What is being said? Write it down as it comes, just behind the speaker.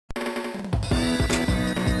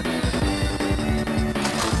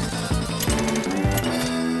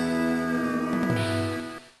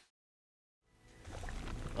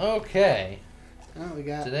Okay. Oh, we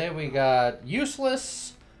got Today we got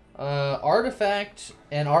useless, artifact,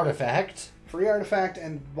 and artifact. free artifact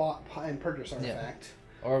and purchase artifact.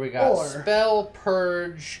 Or we got spell,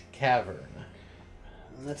 purge, cavern.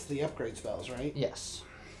 And that's the upgrade spells, right? Yes.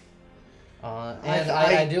 And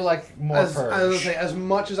I do like more purge. I was gonna say, as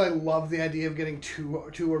much as I love the idea of getting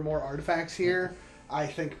two or more artifacts here, I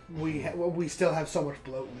think we still have so much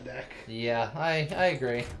bloat in the deck. Yeah, I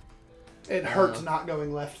agree. It hurts not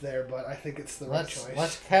going left there, but I think it's the right choice.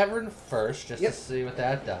 Let's cavern first, just to see what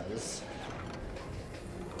that does.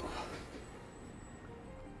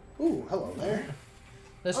 Ooh, hello there.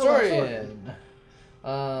 Historian.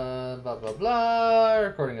 Blah, blah, blah.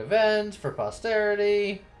 Recording event for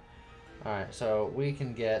posterity. Alright, so we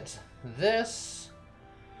can get this.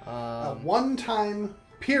 A one-time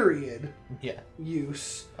period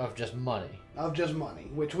use of just money.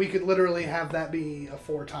 Which we could literally have that be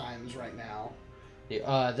 4 times right now.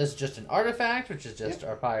 This is just an artifact, which is just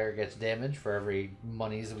our pyre gets damage for every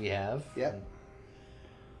monies we have. Yep.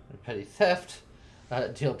 And petty theft.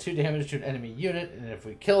 Deal 2 damage to an enemy unit, and if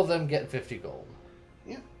we kill them, get 50 gold.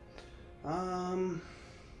 Yep.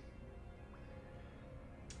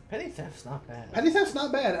 Petty theft's not bad. Petty theft's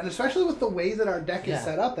not bad, and especially with the way that our deck is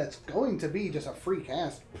set up, that's going to be just a free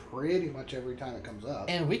cast pretty much every time it comes up.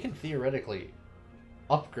 And we can theoretically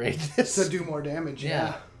upgrade this to do more damage.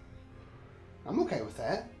 Yeah. I'm okay with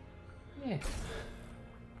that. Yeah.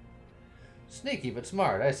 Sneaky but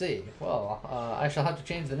smart, I see. Well, I shall have to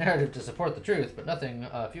change the narrative to support the truth, but nothing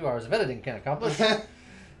a few hours of editing can accomplish.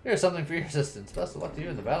 Here's something for your assistance. Best of luck to you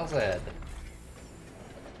in the battles ahead.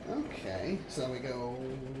 Okay, so we go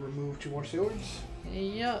remove 2 more stewards.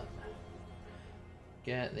 Yep.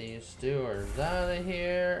 Get these stewards out of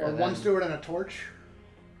here. Or 1 steward and a torch.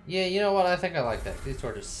 Yeah, you know what? I think I like that. These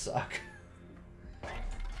torches suck.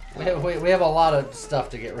 We have a lot of stuff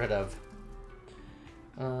to get rid of.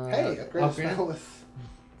 Hey, upgrade spell with...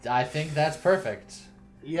 I think that's perfect.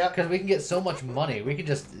 Yeah. Because we can get so much money. We can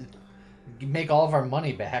just make all of our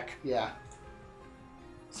money back. Yeah.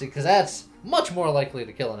 See, because that's much more likely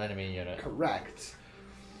to kill an enemy unit. Correct.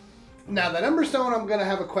 Now, that Emberstone I'm going to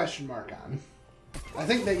have a question mark on. I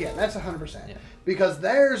think that, that's 100%. Yeah. Because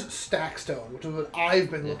there's Stackstone, which is what I've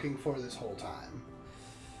been looking for this whole time.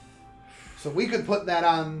 So we could put that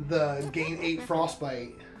on the gain 8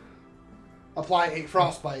 Frostbite, apply 8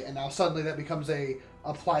 Frostbite, and now suddenly that becomes a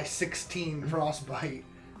apply 16 Frostbite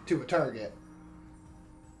to a target.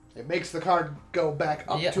 It makes the card go back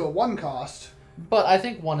up to a 1 cost. But I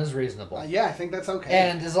think 1 is reasonable. Yeah, I think that's okay.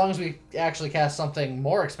 And as long as we actually cast something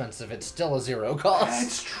more expensive, it's still a 0 cost.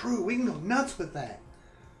 That's true. We can go nuts with that.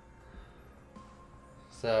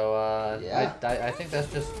 So, I think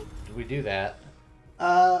that's just... we do that.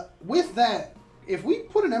 With that, if we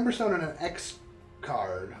put an Emberstone on an X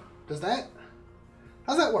card, does that...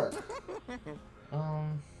 how's that work?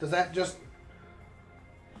 Does that just...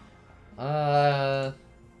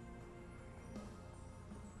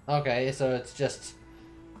 Okay, so it's just...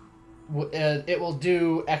 it will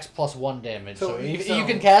do X plus 1 damage. So you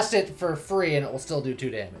can cast it for free and it will still do 2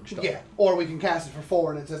 damage. Yeah, or we can cast it for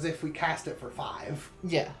 4 and it's as if we cast it for 5.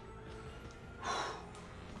 Yeah.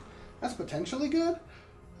 That's potentially good.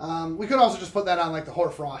 We could also just put that on like the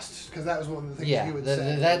Hoarfrost, because that was one of the things you would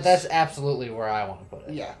say. That's absolutely where I want to put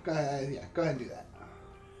it. Yeah, go ahead and do that.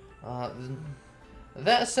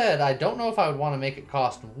 That said, I don't know if I would want to make it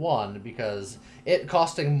cost 1, because it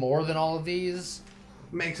costing more than all of these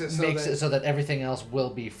makes it so that everything else will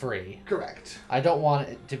be free. Correct. I don't want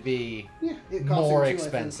it to be more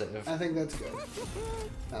expensive. I think that's good.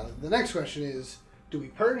 Now, the next question is, do we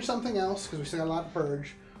purge something else, because we still got a lot to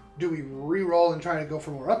purge? Do we re-roll and try to go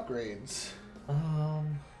for more upgrades?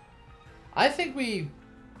 I think we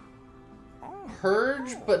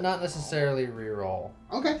purge, but not necessarily re-roll.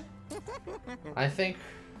 Okay. I think...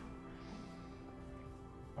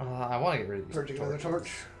 I want to get rid of these Purging another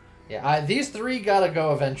torch. Yeah, these 3 gotta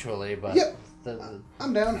go eventually, but... Yep.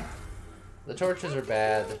 I'm down. The torches are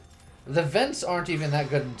bad. The vents aren't even that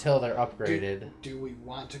good until they're upgraded. Do we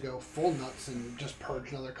want to go full nuts and just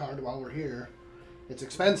purge another card while we're here? It's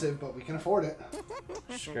expensive, but we can afford it.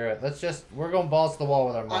 Screw it. We're going balls to the wall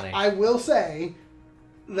with our money. I will say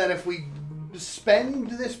that if we spend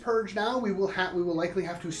this purge now, we will likely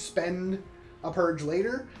have to spend a purge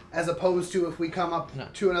later, as opposed to if we come up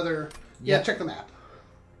to another... Yeah, check the map.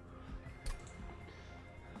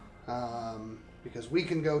 Because we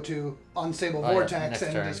can go to Unstable Vortex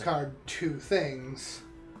and discard 2 things.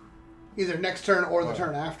 Either next turn or the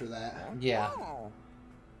turn after that. Yeah.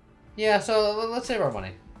 Yeah, so let's save our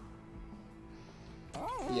money.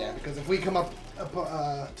 Yeah, because if we come up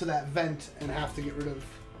to that vent and have to get rid of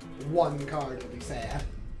one card, it'll be sad.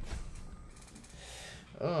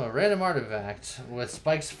 Oh, random artifact with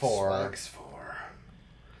Spikes 4. Spikes 4.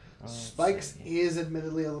 Spikes is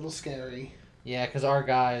admittedly a little scary. Yeah, because our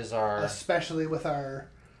guys are... Especially with our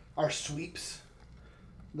sweeps.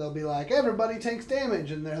 They'll be like, everybody takes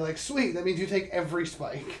damage, and they're like, sweet, that means you take every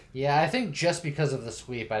spike. Yeah, I think just because of the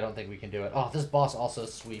sweep, I don't think we can do it. Oh, this boss also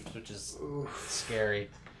sweeps, which is scary.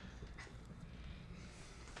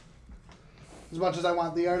 As much as I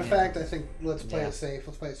want the artifact, I think let's play it safe.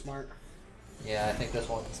 Let's play it smart. Yeah, I think this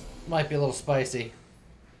one might be a little spicy.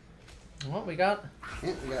 What we got?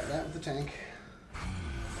 Yeah, we got that with the tank.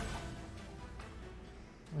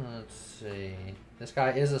 Let's see. This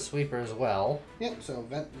guy is a sweeper as well. Yep, so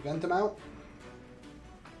vent him out.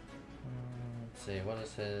 Let's see, what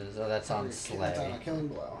is his... Oh, that's on Slay. That's on a killing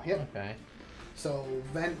blow. Yep. Okay. So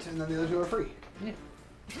vent, and then the other two are free. Yeah.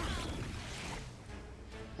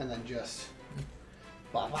 And then just...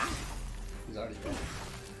 Blah, blah. He's already dead.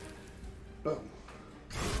 Boom.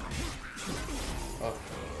 Oh.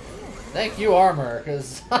 Thank you, armor,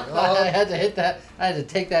 because I had to hit that. I had to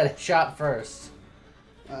take that shot first.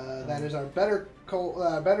 That is our better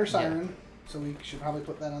siren, so we should probably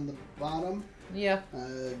put that on the bottom. Yeah.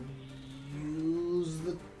 Use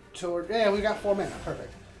the torch. Yeah, we got 4 mana.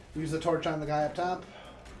 Perfect. Use the torch on the guy up top.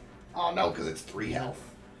 Oh no, because it's 3 health.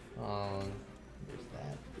 There's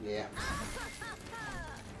that. Yeah.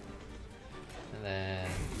 And then.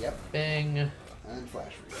 Yep. Bing. And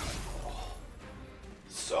flash freeze. Oh,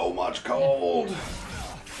 so much cold.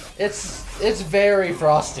 It's very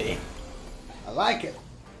frosty. I like it.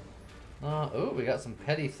 Ooh, we got some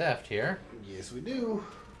petty theft here. Yes, we do.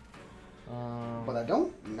 But I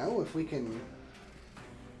don't know if we can...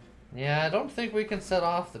 Yeah, I don't think we can set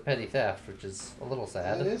off the petty theft, which is a little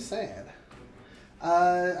sad. It is sad.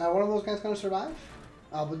 Are one of those guys going to survive?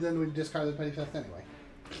 But then we discard the petty theft anyway.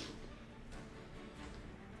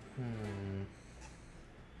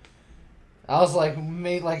 I was like,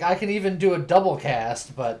 I can even do a double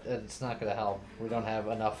cast, but it's not going to help. We don't have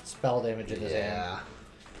enough spell damage in his hand.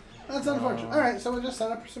 That's unfortunate. Alright, so we'll just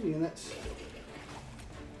set up some units.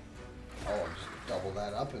 Oh, just double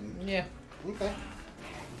that up and... Yeah. Okay.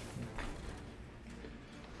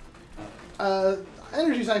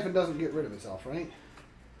 Energy Siphon doesn't get rid of itself, right?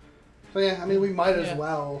 So yeah, I mean, we might as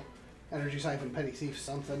well Energy Siphon Petty Thief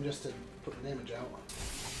something just to put the damage out.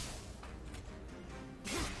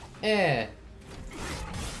 Eh.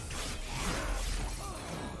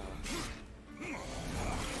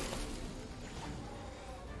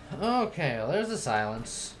 Okay, well, there's the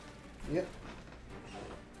silence. Yep.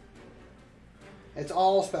 It's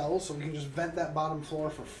all spells, so we can just vent that bottom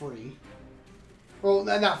floor for free. Well,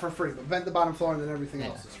 not for free, but vent the bottom floor and then everything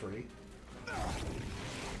else is free.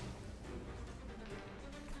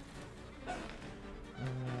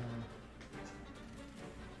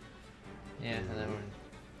 Yeah, and then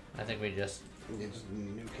I think we just... You just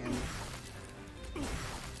nuke him.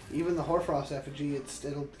 Even the Hoarfrost effigy,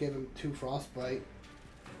 it'll give him 2 frostbite.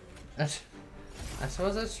 I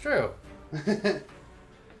suppose that's true.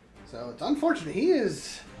 So it's unfortunate. He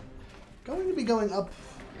is going to be going up.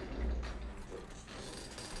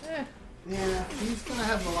 Yeah, he's going to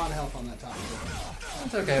have a lot of health on that top.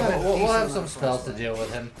 That's okay. We'll have some spells to deal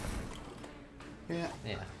with him. Yeah.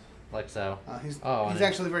 Yeah, like so. He's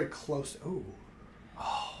actually very close. Ooh.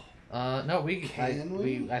 No, Can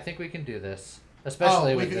we? I think we can do this.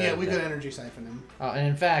 Especially with we could energy siphon him. And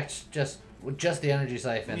in fact, just the energy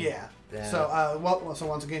siphon. Yeah. So so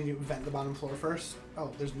once again, you vent the bottom floor first.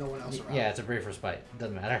 Oh, there's no one else around. Yeah, it's a brief respite.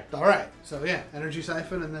 Doesn't matter. All right. So yeah, energy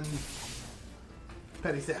siphon and then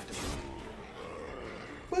petty theft.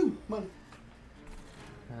 Woo, money.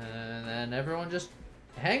 And then everyone just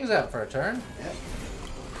hangs out for a turn. Yep.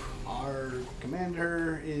 Our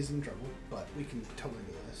commander is in trouble, but we can totally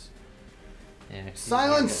do this. Yeah,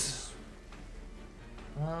 Silence.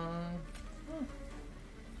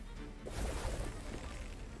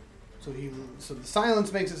 So the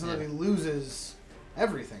silence makes it so that he loses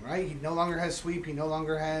everything, right? He no longer has sweep. He no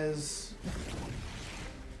longer has.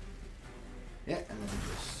 Yeah, and then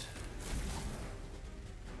just.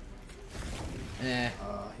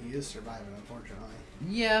 He is surviving, unfortunately.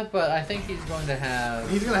 Yeah, but I think he's going to have.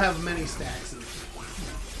 He's going to have many stacks of.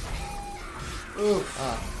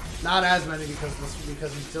 Oof. Not as many because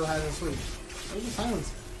he still has a sweep. Where's the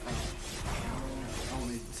silence?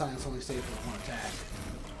 Silence only stays for 1 attack.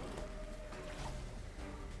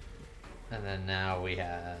 And then now we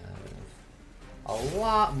have a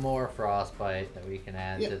lot more frostbite that we can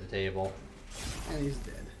add to the table. And he's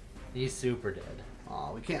dead. He's super dead.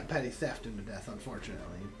 Aw, we can't petty theft him to death,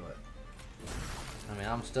 unfortunately, but... I mean,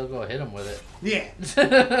 I'm still gonna hit him with it. Yeah.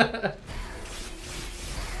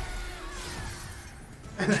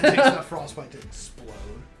 And that takes enough frostbite to explode.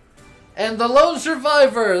 And the lone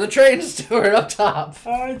survivor, the train steward up top.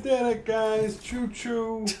 I did it, guys.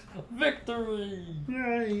 Choo-choo. Victory.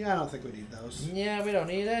 Yay. I don't think we need those. Yeah, we don't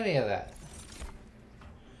need any of that.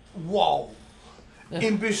 Whoa.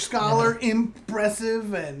 Impish Scholar,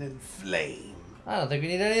 impressive and inflame. I don't think we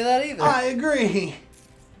need any of that either. I agree.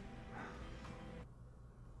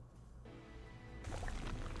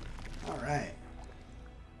 Alright.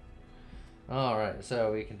 Alright,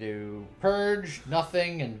 so we can do Purge,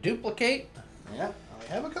 Nothing, and Duplicate. Yeah. We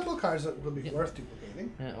have a couple of cards that would be worth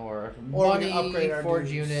duplicating. Or we money, can upgrade our Forge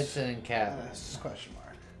dudes. units, and cap. That's a question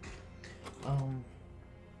mark.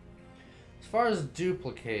 As far as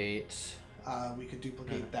Duplicate... We could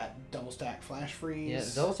duplicate that double stack flash freeze. Yeah,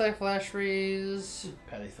 double stack flash freeze.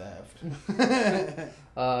 Petty theft.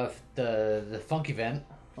 The Funky Vent.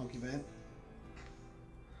 Funky vent.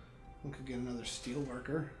 We could get another steel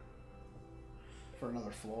worker for another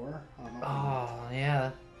floor. I don't know. Oh,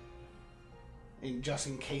 yeah. And just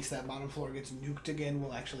in case that bottom floor gets nuked again,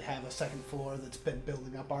 we'll actually have a second floor that's been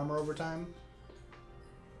building up armor over time.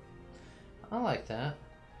 I like that.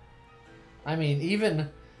 I mean, even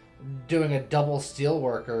doing a double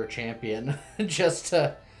steelworker champion just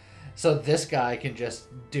to, so this guy can just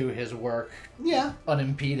do his work Yeah.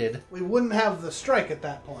 unimpeded. We wouldn't have the strike at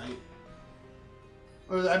that point.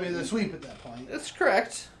 Or, I mean, the sweep at that point That's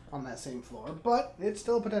correct. on that same floor. But it's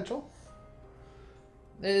still a potential.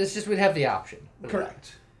 It's just we'd have the option.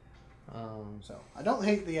 Correct. So, I don't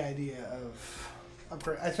hate the idea of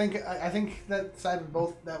upgrade. I think that side of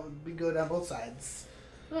both, that would be good on both sides.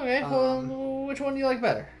 Okay, well, which one do you like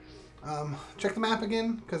better? Check the map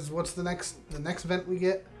again, because what's the next vent we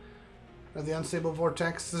get? Of the unstable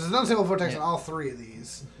vortex. There's an unstable vortex on all three of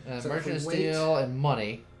these. So if Merchant we of wait- Steel and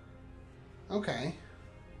Money. Okay.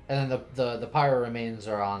 And then the Pyro Remains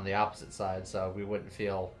are on the opposite side, so we wouldn't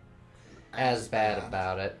feel as bad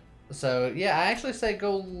about it. So, yeah, I actually say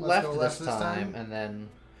go left, go left this this time, time. and then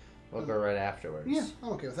we'll go right afterwards. Yeah, I'm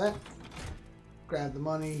okay with that. Grab the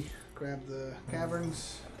money. Grab the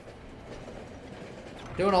caverns.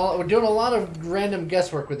 We're doing a lot of random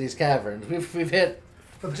guesswork with these caverns. We've hit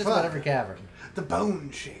just about every cavern. The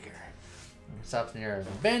Bone Shaker. Stops near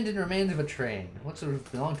abandoned remains of a train. Looks to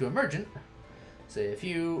belong to a merchant. Say a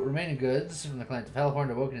few remaining goods from the clans of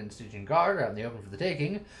Hellhorn, Awoken, and Stygian Guard are out in the open for the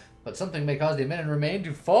taking, but something may cause the abandoned remain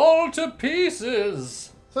to fall to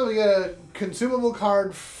pieces. So we get a consumable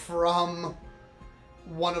card from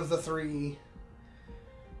one of the three.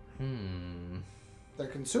 They're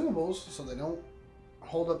consumables, so they don't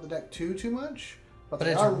hold up the deck too much. But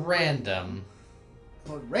they it's are random.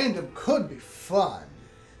 But random could be fun.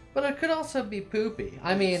 But it could also be poopy.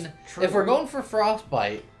 I mean, true. if we're going for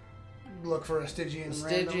Frostbite, Look for a Stygian random.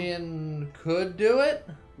 Stygian could do it,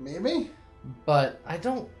 Maybe. but I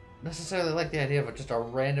don't necessarily like the idea of just a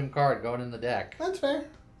random card going in the deck. That's fair.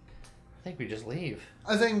 I think we just leave.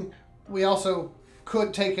 I think we also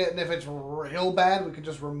could take it, and if it's real bad, we could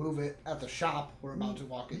just remove it at the shop we're about to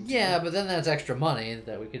walk into. Yeah, but then that's extra money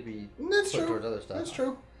that we could be That's put true. towards other stuff. That's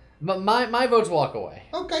true. But my vote's walk away.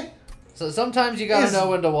 Okay. So sometimes you gotta It's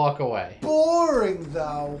know when to walk away. Boring,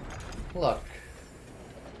 though. Look.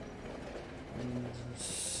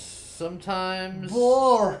 Sometimes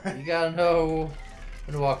Boring. you gotta know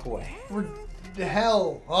when to walk away. The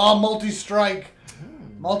hell. Oh, multi-strike.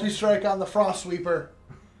 Multi-strike on the Frost Sweeper.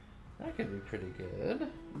 That could be pretty good.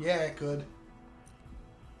 Yeah, it could.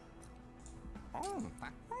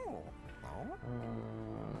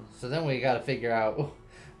 So then we gotta figure out,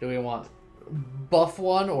 do we want buff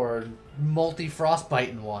one or multi-frostbite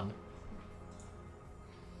in one?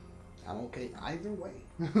 I'm okay either way.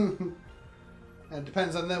 It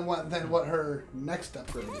depends on then what her next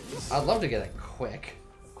upgrade is. I'd love to get it quick.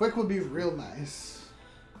 Quick would be real nice.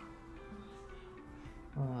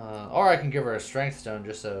 Or I can give her a strength stone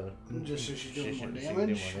just so Just so she's doing more can do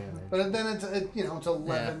damage. more damage. But then it's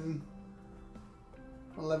 11,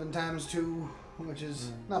 11 times 2, which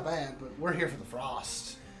is not bad. But we're here for the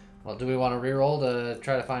frost. Well, do we want to reroll to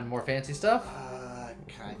try to find more fancy stuff?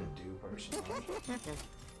 Kind of do personally.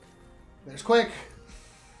 There's quick.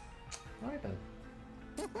 All right then.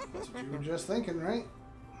 That's what you were just thinking, right?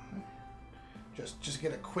 Just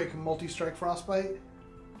get a quick multi-strike frostbite.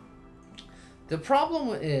 The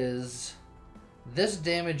problem is this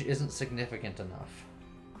damage isn't significant enough.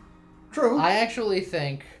 True. I actually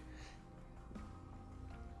think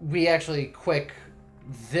we actually quick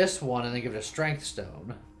this one and then give it a strength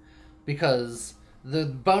stone, because the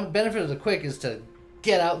benefit of the quick is to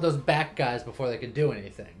get out those back guys before they can do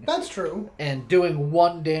anything. That's true. And doing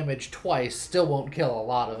 1 damage twice still won't kill a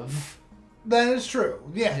lot of... That is true.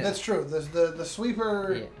 Yeah, Yeah. that's true. The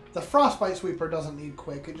sweeper, Yeah. the frostbite sweeper doesn't need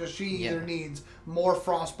quick. It just she either Yeah. needs more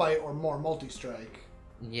frostbite or more multi-strike.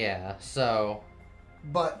 Yeah, so...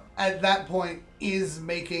 But at that point, is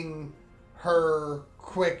making her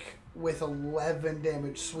quick with 11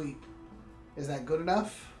 damage sweep, is that good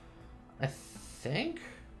enough? I think?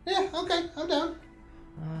 Yeah. Okay, I'm down.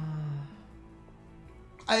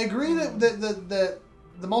 I agree that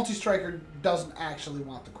the multi-striker doesn't actually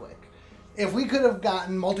want the quick. If we could have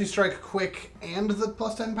gotten multi-strike quick and the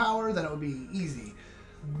 +10 power, then it would be easy.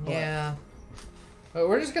 But, Yeah. But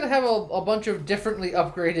we're just gonna have a bunch of differently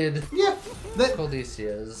upgraded yeah. That,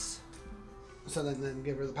 Coldicias. so then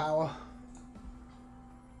give her the power.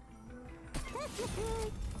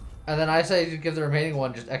 And then I say to give the remaining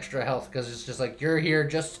one just extra health, because it's just like, you're here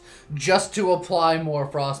just to apply more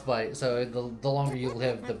frostbite, so the longer you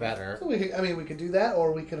live, the better. So we could do that,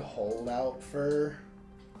 or we could hold out for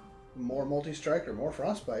more multi-strike or more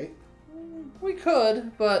frostbite. We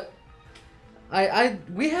could, but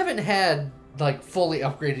we haven't had like fully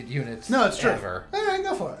upgraded units. No, it's true. Ever. All right,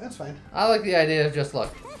 go for it. That's fine. I like the idea of just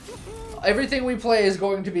look. Everything we play is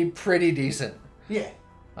going to be pretty decent. Yeah.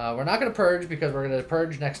 We're not going to purge because we're going to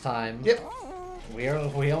purge next time. Yep. We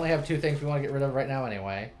only have 2 things we want to get rid of right now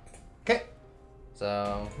anyway. Okay.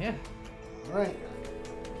 So yeah. All right.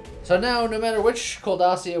 So now, no matter which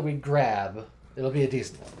Coldacia we grab, it'll be a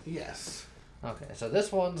decent one. Yes. Okay, so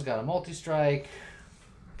this one's got a multi-strike,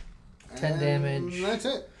 10 And damage. that's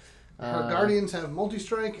it. Her guardians have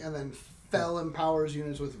multi-strike, and then Fell empowers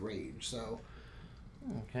units with rage. So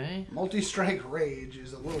Okay. multi-strike rage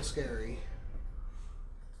is a little scary.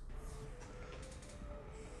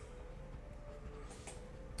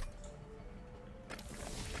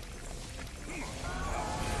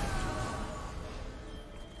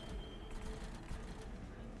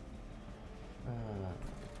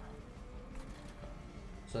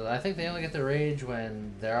 So I think they only get the rage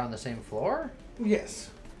when they're on the same floor? Yes.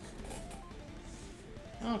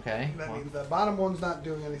 Okay. That Well, means the bottom one's not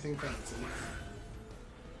doing anything fancy.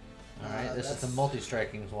 Alright, this is the that's-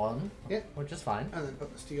 multi-striking one. Yep. Which is fine. And then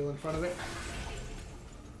put the steel in front of it.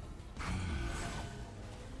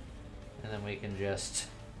 And then we can just...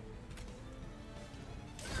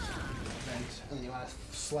 And then you want to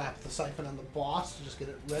slap the siphon on the boss to just get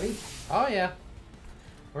it ready. Oh yeah.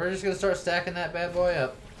 We're just gonna start stacking that bad boy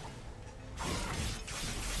up.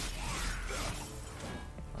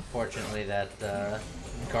 Unfortunately, that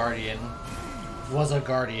guardian was a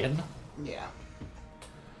guardian. Yeah.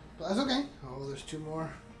 But that's okay. Oh, there's two more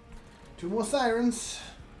sirens.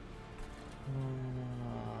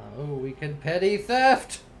 Oh, we can petty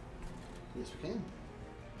theft. Yes, we can.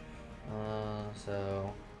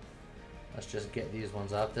 So let's just get these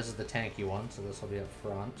ones up. This is the tanky one, so this will be up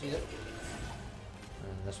front. Yep.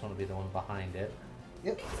 And this one will be the one behind it.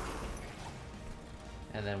 Yep.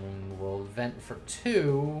 And then we'll vent for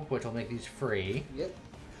 2, which will make these free. Yep.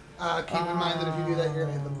 Keep in mind that if you do that, you're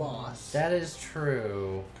gonna hit the boss. That is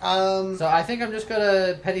true. So, So I think I'm just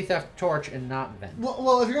gonna petty theft torch and not vent.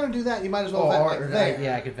 well, if you're gonna do that, you might as well vent like there.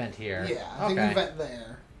 Yeah, I could vent here. Yeah, I think you vent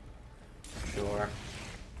there. Sure.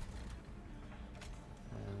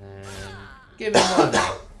 And then give me one.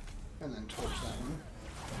 And then torch that one.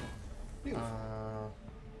 Beautiful.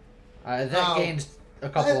 That gains a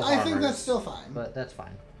couple of I think armors, that's still fine. but that's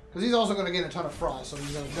fine. Because he's also going to gain a ton of frost, so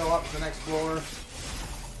he's going to go up to the next floor.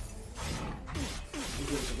 He's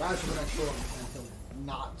going to survive to the next floor, and he'll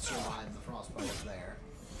not survive the frostbite up there.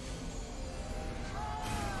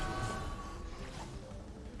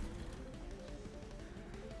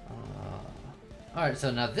 Alright,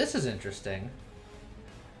 so now this is interesting.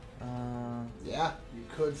 Yeah, you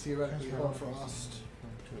could theoretically hold frost.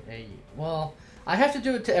 Well, I have to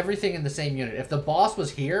do it to everything in the same unit. If the boss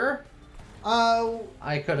was here,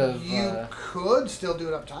 I could have... You could still do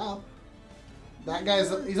it up top. That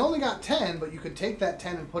he's only got 10, but you could take that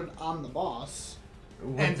 10 and put it on the boss.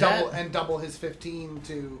 And double his 15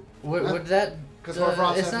 to... Would that... Because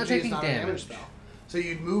it's not taking damage. spell. So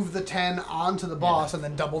you'd move the 10 onto the boss and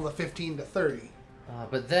then double the 15 to 30.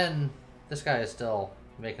 But then, this guy is still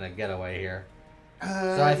making a getaway here.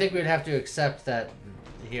 So I think we'd have to accept that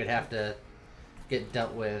he would have to get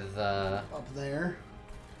dealt with... up there.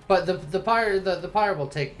 But the pyre will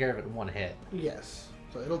take care of it in one hit. Yes.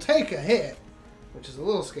 So it'll take a hit, which is a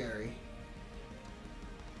little scary.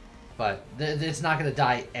 But it's not going to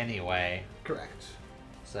die anyway. Correct.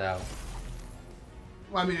 So...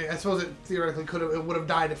 Well, I mean, I suppose it theoretically it would have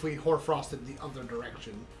died if we Hoarfrosted the other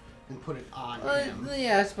direction and put it on Well, him.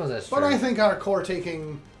 yeah, I suppose that's true. But I think our core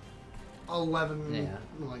taking 11, Yeah.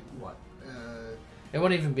 like what? It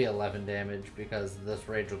won't even be 11 damage because this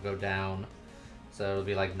rage will go down. So it'll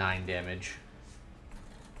be like 9 damage.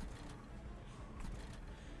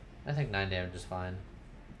 I think 9 damage is fine.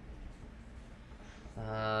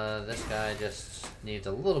 This guy just needs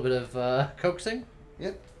a little bit of coaxing.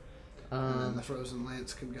 Yep. And then the Frozen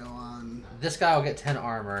Lance could go on. This guy will get 10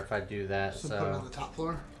 armor if I do that. So put it on the top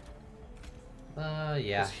floor.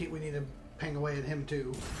 Yeah. We need to ping away at him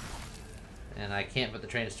too. And I can't put the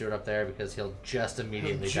Train Steward up there because he'll just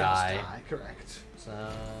immediately He'll just die. Correct.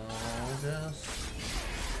 So just.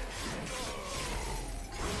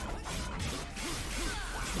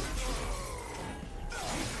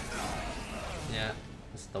 Yeah,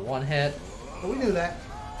 this is the one hit. But we knew that.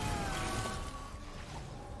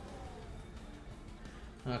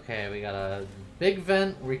 Okay, we got a big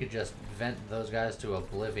vent where we could just vent those guys to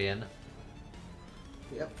oblivion.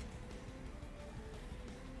 Yep.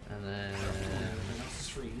 And then. Everything else is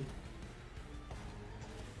free.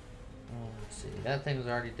 Oh, let's see. That thing's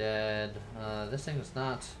already dead. This thing is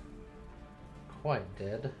not quite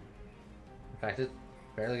dead. In fact, it's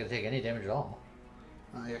barely going to take any damage at all.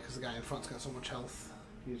 Yeah, because the guy in front's got so much health.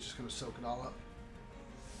 He's just going to soak it all up.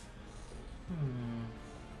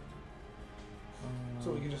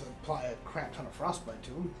 So we can just apply a crap ton of frostbite to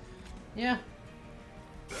him. Yeah.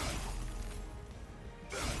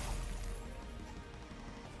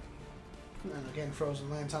 And again, Frozen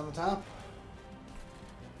Lance on the top.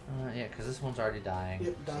 Yeah, because this one's already dying.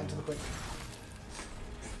 Yep, dying to the quick.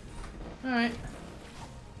 Alright.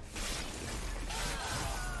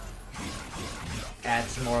 Add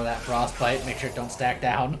some more of that frostbite, make sure it don't stack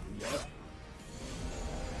down. Yep.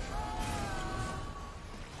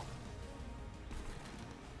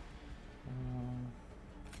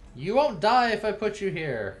 You won't die if I put you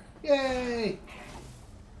here. Yay!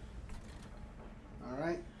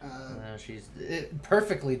 Alright. She's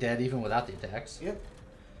perfectly dead even without the attacks. Yep.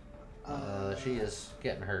 She is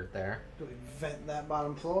getting hurt there. Do we vent that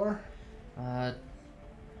bottom floor?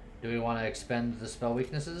 Do we want to expend the spell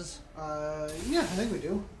weaknesses? Yeah, I think we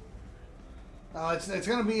do. It's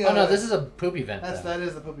gonna be. Oh no, this is a poopy vent. That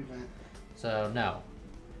is the poopy vent. So no.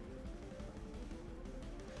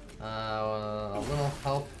 A little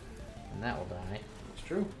help, and that will die. That's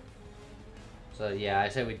true. So yeah, I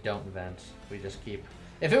say we don't vent. We just keep.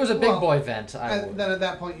 If it was a big boy vent, I would. Then at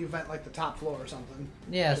that point you vent like the top floor or something.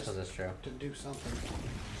 Yeah, I suppose that's true. To do something.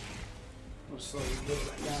 We'll slowly get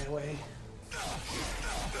that guy away.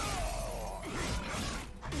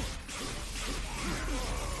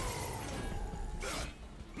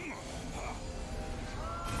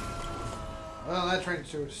 Well, that Train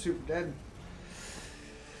Steward is super dead.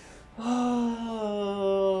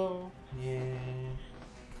 Oh yeah.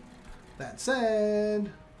 That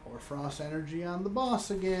said, or frost energy on the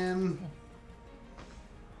boss again.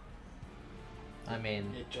 I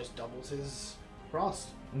mean, It just doubles his frost.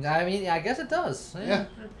 I guess it does. Yeah.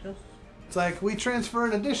 It just... It's like we transfer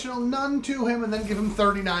an additional none to him and then give him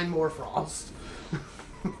 39 more frost.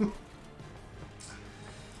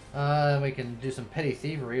 We can do some petty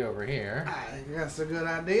thievery over here. I think that's a good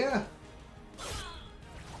idea. I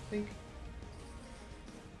think.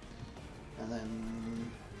 And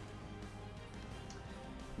then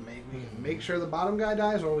maybe we can make sure the bottom guy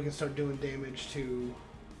dies, or we can start doing damage to.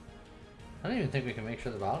 I don't even think we can make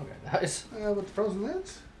sure the bottom guy dies. With the Frozen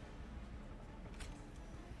Lance?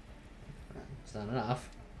 It's not enough.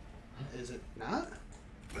 Is it not?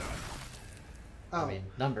 Oh. I mean,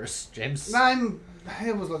 numbers, James. I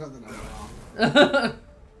was looking at the number wrong.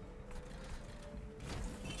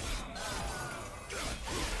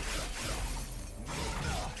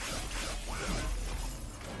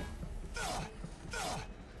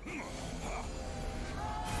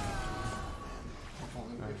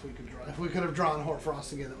 If we could have drawn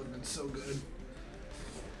Hoarfrost again, that would have been so good.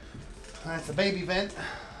 That's a baby vent.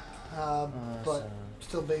 But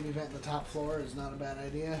still baby vent in the top floor is not a bad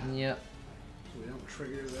idea. Yep. So we don't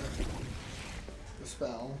trigger the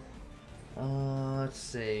spell. Let's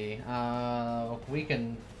see. We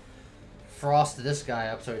can frost this guy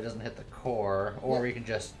up so he doesn't hit the core, or Yep. we can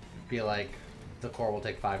just be like, the core will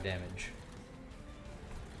take 5 damage.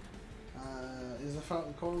 Is the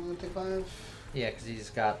front core going to take 5? Yeah, because he's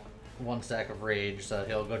got 1 stack of rage, so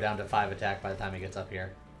he'll go down to 5 attack by the time he gets up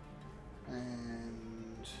here.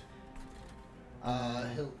 And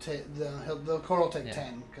he'll take the core will take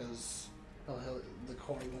 10 because the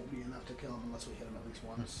core won't be enough to kill him unless we hit him at least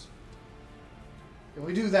once. If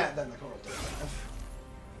we do that, then the core will take 5,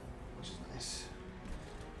 which is nice.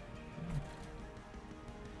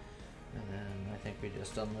 And then I think we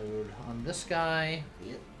just unload on this guy.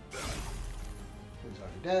 Yep. He's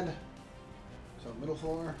already dead. So middle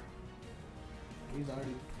floor. He's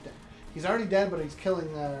already dead. He's already dead, but he's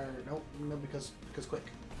killing our... Nope, no, because quick.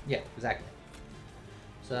 Yeah, exactly.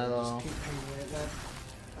 So... Just keep hanging away at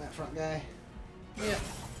that front guy. Yeah.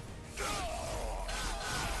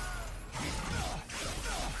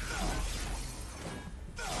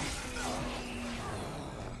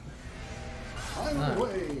 Final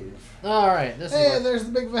wave. Alright, this Hey, is... there's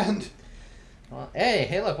the big vent. Well,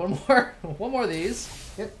 hey, look, one more. One more of these.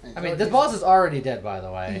 Yep. I mean, this boss is already dead, by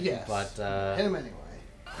the way. Yes. But, hit him anyway.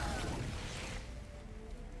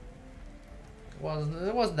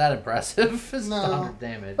 it wasn't that impressive. It's No. 100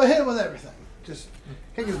 damage. But hit him with everything. Just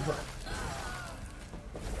kick his butt.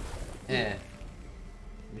 Eh.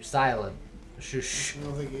 You're silent. Shush. I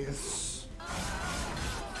don't think he is.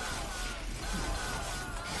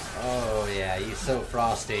 Oh, yeah, he's so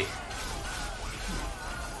frosty.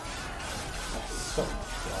 So much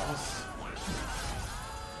frost.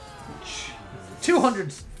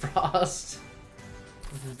 200 frost.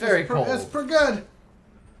 Very cold. That's pretty good.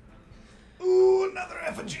 Ooh, another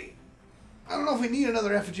effigy. I don't know if we need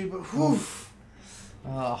another effigy, but whew.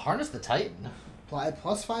 Harness the Titan. Apply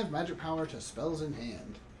 +5 magic power to spells in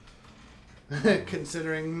hand.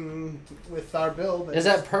 Considering with our build. Is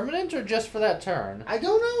that permanent or just for that turn? I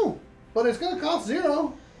don't know. But it's going to cost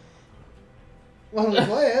 0. When we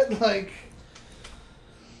play it, like...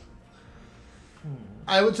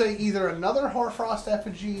 I would say either another Hoarfrost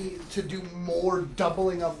effigy to do more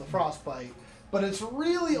doubling of the frostbite, but it's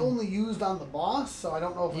really only used on the boss, so I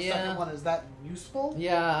don't know if the second one is that useful.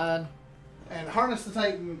 Yeah. And Harness the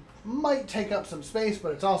Titan might take up some space,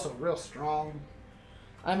 but it's also real strong.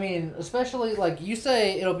 I mean, especially, like, you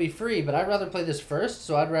say it'll be free, but I'd rather play this first,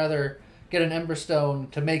 so I'd rather get an Ember Stone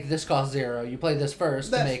to make this cost 0. You play this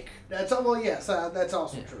first to make... Well, yes, that's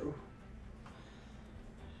also true.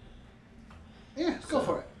 Yeah, let's go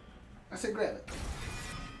for it. I say grab it.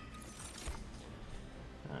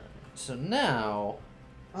 Alright, so now...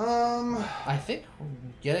 I think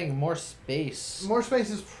getting more space. More space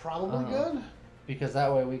is probably good. Because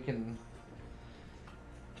that way we can...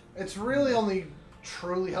 It's really only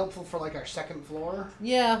truly helpful for, like, our second floor.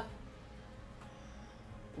 Yeah.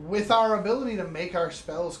 With our ability to make our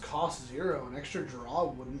spells cost 0, an extra draw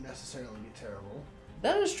wouldn't necessarily be terrible.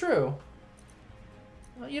 That is true.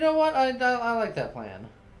 You know what? I like that plan.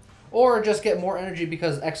 Or just get more energy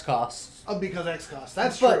because X costs. Because X costs.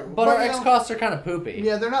 That's true. But our X costs are kind of poopy.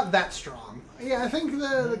 Yeah, they're not that strong. Yeah, I think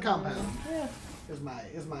the compound Yeah. is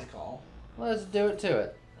my call. Let's do it to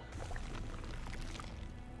it.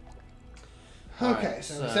 Okay, right,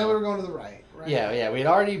 so we said we were going to the right. Yeah. We'd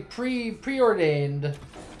already preordained.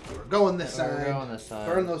 We're going this side. We're going this side.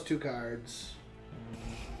 Burn those 2 cards.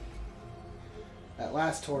 That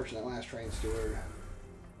last torch and that last train steward.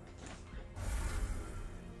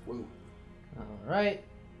 Woo. Alright.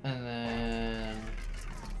 And then...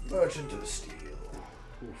 Merchant of Steel.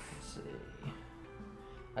 Let's see.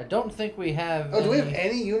 I don't think we have... Oh, do we have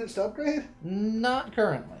any units to upgrade? Not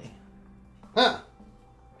currently. Huh.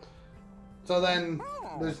 So then,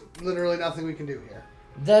 there's literally nothing we can do here.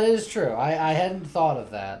 That is true. I hadn't thought of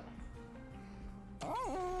that.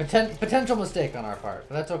 Potential mistake on our part,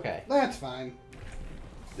 but that's okay. That's fine.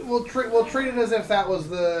 We'll treat it as if that was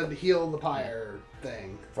the heal the pyre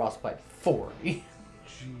thing. Frostbite 40.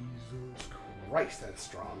 Jesus Christ, that's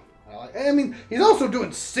strong. I mean, he's also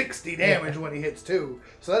doing 60 damage when he hits 2.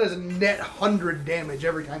 So that is a net 100 damage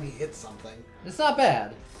every time he hits something. It's not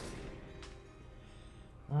bad.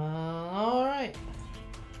 Alright.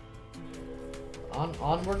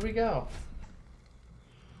 Onward we go.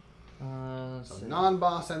 So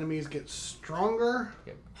non-boss enemies get stronger.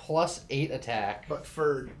 Get +8 attack. But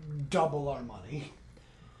for double our money.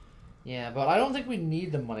 Yeah, but I don't think we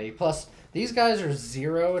need the money. Plus, these guys are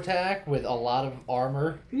 0 attack with a lot of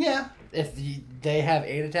armor. Yeah. If they have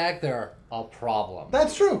 8 attack, they're a problem.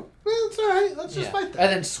 That's true. Well, it's alright. Let's just fight that.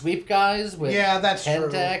 And then sweep guys with 10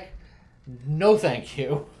 attack. No thank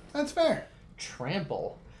you. That's fair.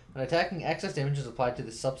 Trample. When attacking, excess damage is applied to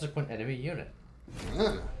the subsequent enemy unit.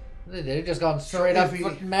 They just gone straight up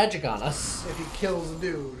fucking magic on us. If he kills a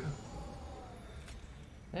dude.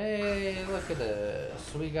 Hey, look at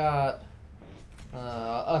this. We got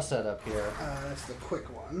a setup here. That's the quick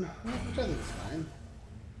one, which I think is fine.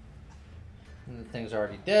 And the thing's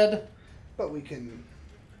already dead. But we can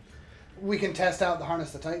test out the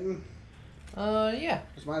Harness the Titan. Yeah.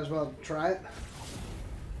 Just might as well try it.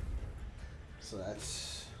 So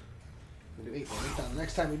that's... we do 8 damage. Now, the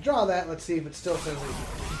next time we draw that, let's see if it still says 8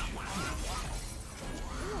 damage.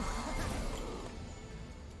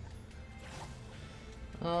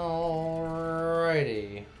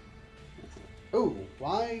 Alrighty. Oh,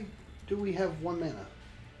 why do we have 1 mana?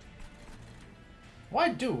 Why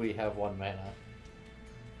do we have 1 mana?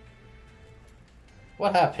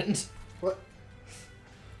 What happened? What?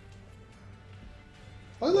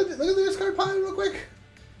 Oh, look at the discard pile real quick.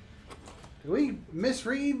 Did we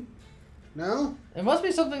misread? No? It must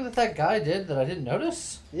be something that guy did that I didn't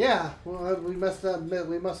notice. Yeah, well, we must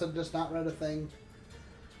have just not read a thing.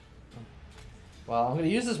 Well, I'm going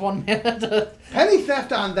to use this 1 mana to... Petty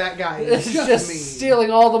theft on that guy is It's just, just mean. stealing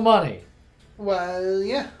all the money. Well,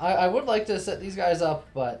 yeah. I would like to set these guys up,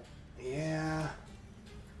 but Yeah.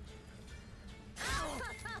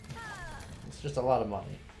 it's just a lot of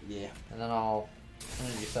money. Yeah. And then I'll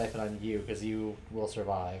energy siphon on you because you will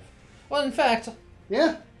survive. Well, in fact,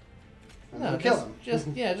 Yeah. And no, then kill him. just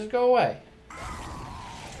go away.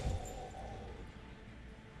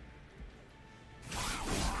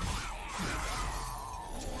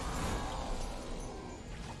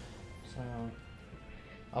 So,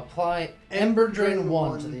 apply Ember Drain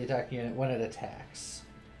 1 to the attack unit when it attacks.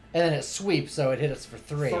 And then it sweeps, so it hit us for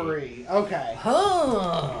 3. 3. Okay. I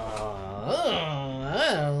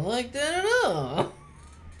don't like that at all.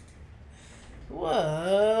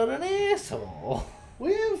 What an asshole.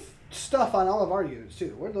 We have stuff on all of our units,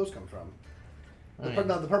 too. Where'd those come from? The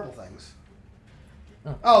purple things.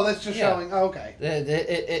 Oh, that's just showing. Oh,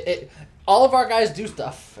 okay. All of our guys do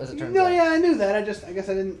stuff, as it turns out. No, yeah, I knew that. I guess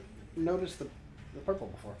I didn't notice the purple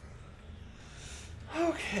before.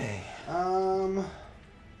 Okay.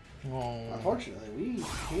 Unfortunately, we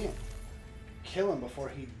can't kill him before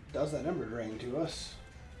he does that Ember Drain to us.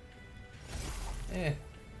 Eh.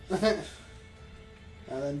 And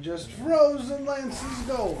then just Frozen Lances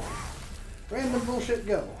go. Random bullshit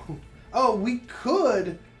go. Oh, we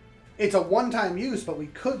could. It's a one-time use, but we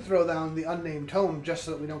could throw down the Unnamed Tome just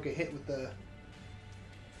so that we don't get hit with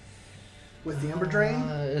the Ember Drain.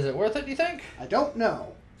 Is it worth it, do you think? I don't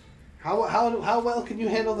know. How well can you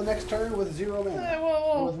handle the next turn with 0 mana?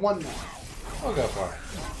 Or with 1 mana? We'll go for it.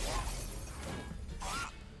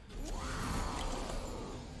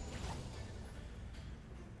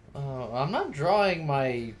 I'm not drawing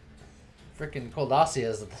my freaking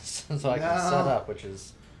Coldacias so I can set up, which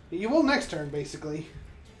is... You will next turn, basically.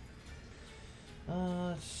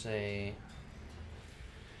 Let's see.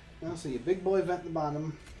 I'll see. A big boy vent the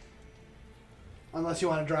bottom. Unless you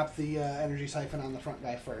want to drop the energy siphon on the front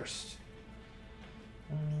guy first.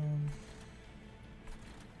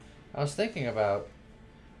 I was thinking about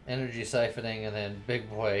energy siphoning and then big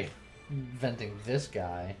boy venting this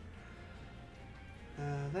guy.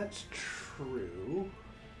 That's true.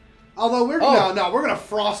 Although we're we're gonna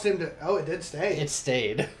frost him to. Oh, it did stay. It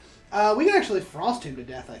stayed. We can actually frost him to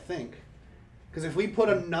death, I think. Because if we put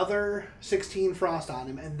another 16 frost on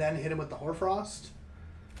him and then hit him with the Hoarfrost,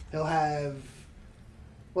 he'll have.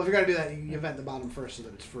 Well, if you're gonna do that, you vent the bottom first so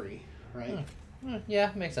that it's free, right? Yeah,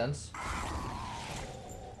 makes sense.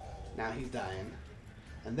 Now he's dying,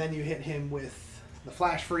 and then you hit him with the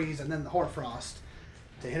Flash Freeze and then the Hoarfrost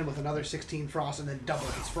to hit him with another 16 frost and then double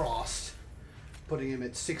his frost, putting him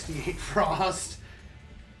at 68 frost.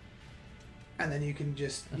 And then you can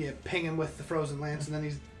just ping him with the Frozen Lance, and then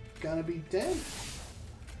he's gonna be dead.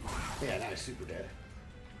 Yeah, now he's super dead.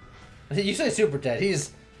 You say super dead.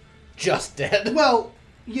 He's just dead. Well,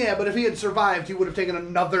 yeah, but if he had survived, he would have taken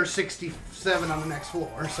another 67 on the next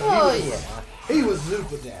floor. So he was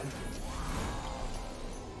super dead.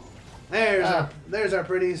 There's our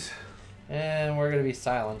pretties. And we're gonna be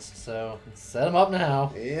silenced, so set him up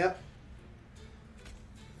now. Yep.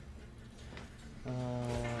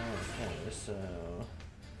 Okay, so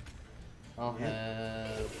I'll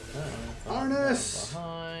have Harness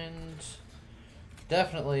behind.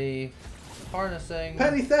 Definitely harnessing.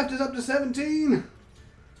 Petty theft is up to 17.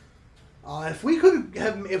 If we can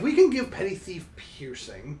give Petty Thief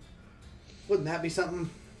piercing, wouldn't that be something?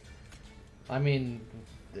 I mean,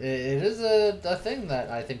 it is a thing that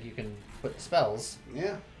I think you can put spells.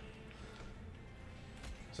 Yeah.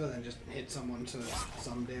 So then just hit someone to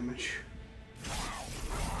some damage.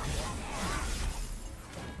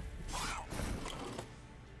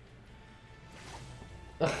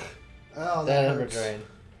 Oh, that Ember hurts. Drain.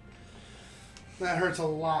 That hurts a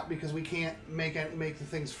lot because we can't make the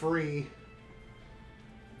things free.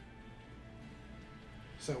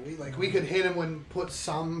 So we could hit him and put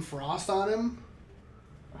some frost on him,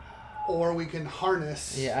 or we can harness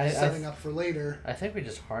setting up for later. I think we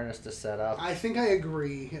just harness to set up. I think I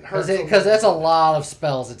agree. It hurts because that's a lot of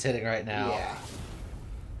spells it's hitting right now. Yeah.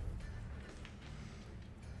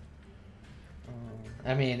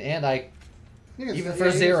 I mean, and even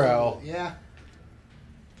for 0. Yeah.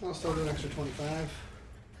 I'll still do an extra 25.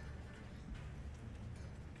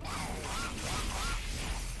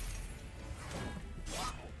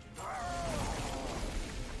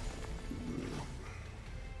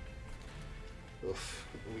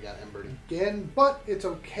 embered again, but it's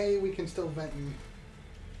okay. We can still vent and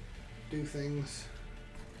do things.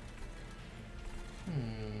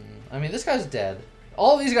 I mean, this guy's dead.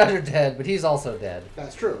 All these guys are dead, but he's also dead.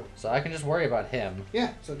 That's true. So I can just worry about him.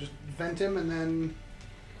 Yeah, so just vent him and then...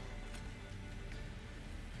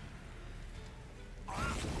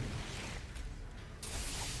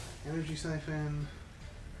 Energy siphon.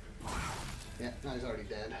 Yeah, now he's already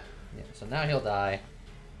dead. Yeah, so now he'll die.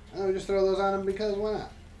 And we just throw those on him because why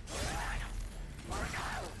not?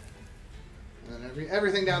 And then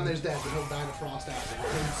everything down there's dead, but he'll die to frost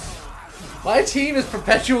afterwards. My team is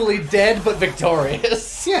perpetually dead but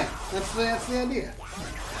victorious. Yeah, that's the idea.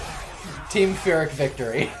 Team Furic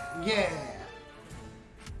victory. Yeah.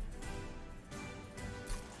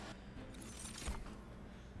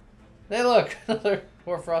 Hey, look, another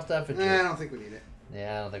poor frost effigy. I don't think we need it.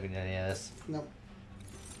 Yeah, I don't think we need any of this. Nope.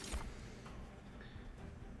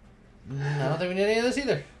 I don't think we need any of this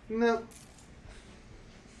either. Nope.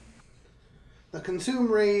 The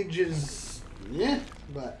consume rage is yeah,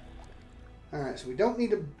 but alright, so we don't need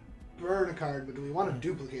to burn a card, but do we want to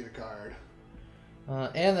duplicate a card?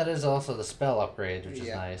 And that is also the spell upgrade, which is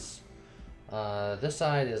nice. This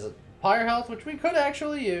side is Pyre Health, which we could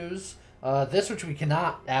actually use. This, which we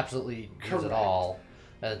cannot absolutely use at all.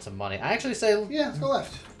 And some money. I actually say... Yeah, let's go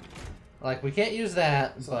left. Like, we can't use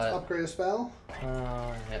that, So but... let's upgrade a spell.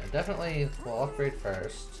 Yeah, definitely we'll upgrade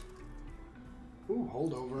first. Ooh,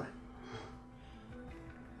 holdover.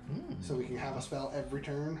 So we can have a spell every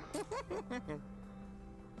turn.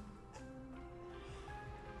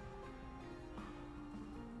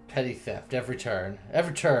 Petty Theft, every turn.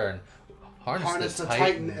 Every turn. Harness the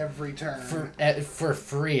Titan every turn. For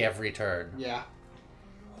free every turn. Yeah.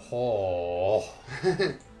 Oh.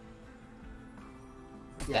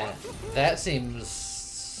 Yeah. That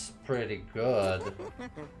seems pretty good.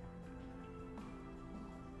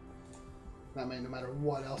 That means no matter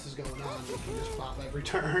what else is going on, we can just pop every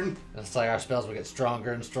turn. It's like our spells will get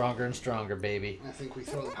stronger and stronger and stronger, baby. I think we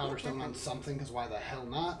throw the Power Stone on something, because why the hell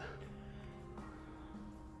not?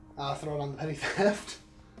 Throw it on the Petty Theft.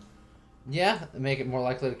 Yeah, make it more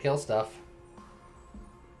likely to kill stuff.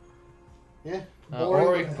 Yeah.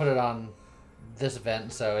 Or we can put it on this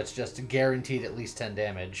event, so it's just guaranteed at least 10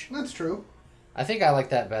 damage. That's true. I think I like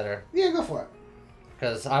that better. Yeah, go for it.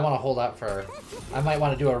 Because I want to hold out for... I might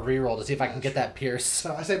want to do a reroll to see if I can get that Pierce.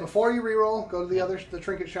 So I say before you reroll, go to the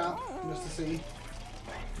trinket shop, just to see.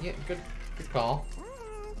 Yeah, good call.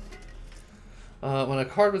 When a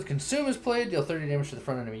card with Consume is played, deal 30 damage to the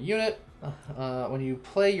front enemy unit. When you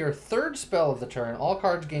play your third spell of the turn, all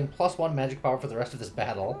cards gain +1 magic power for the rest of this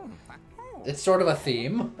battle. It's sort of a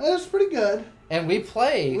theme. That's pretty good. And we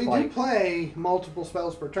play... We do play multiple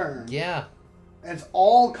spells per turn. Yeah. And it's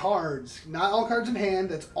all cards. Not all cards in hand,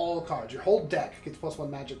 it's all cards. Your whole deck gets +1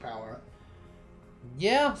 magic power.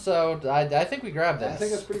 Yeah, so I think we grab this. I think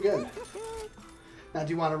that's pretty good. Now, do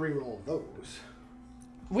you want to reroll those?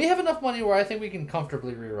 We have enough money where I think we can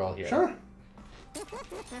comfortably reroll here. Sure.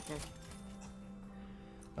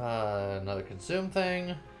 Another Consume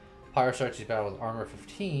thing. Pyre starts each battle with armor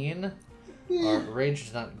 15. Yeah. Rage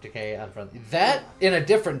does not decay on front. That in a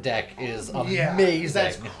different deck is amazing. Yeah,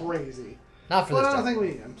 that's crazy. Not for But this I don't deck. think we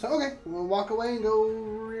need them. So, okay, we'll walk away and go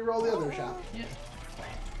reroll the other shop. Yeah.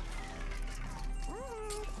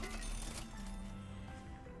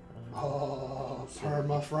 Oh,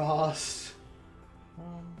 permafrost.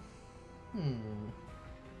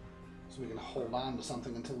 So we can hold on to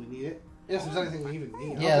something until we need it. If there's anything we even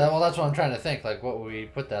need. Yeah, well, that's what I'm trying to think. Like, what would we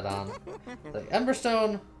put that on? Like,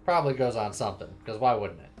 Emberstone probably goes on something, because why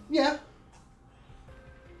wouldn't it? Yeah.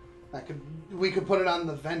 We could put it on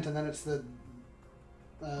the vent, and then it's the.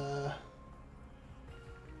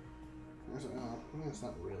 It's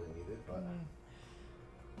not really needed, but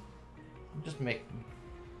Just make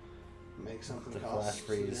something the cost flash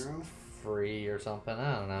freeze 0. free or something.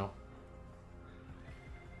 I don't know.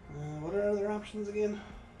 What are other options again?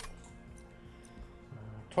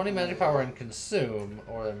 20 magic power and Consume,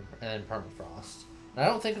 and then Permafrost. I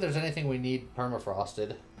don't think there's anything we need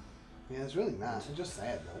permafrosted. Yeah, it's really not. It's just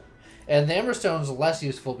sad, though. And the Emberstone's less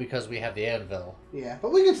useful because we have the Anvil. Yeah,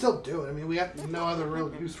 but we can still do it. I mean, we have no other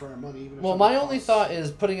real use for our money. Even if Well, my only thought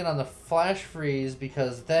is putting it on the Flash Freeze,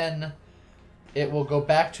 because then it will go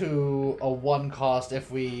back to a 1 cost if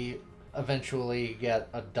we eventually get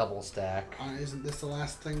a double stack. Isn't this the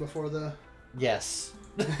last thing before the... Yes.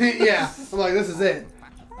 Yeah, I'm like, this is it.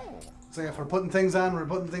 So if we're putting things on, we're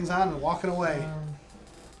putting things on and walking away.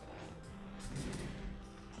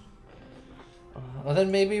 Well,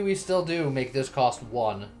 then maybe we still do make this cost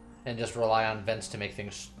 1 and just rely on vents to make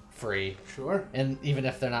things free. Sure. And even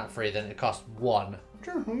if they're not free, then it costs 1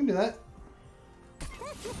 Sure, we can do that.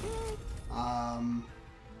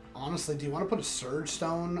 Honestly, do you want to put a Surge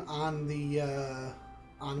Stone on the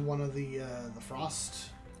on one of the Frost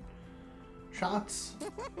shots?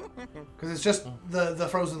 Because it's just the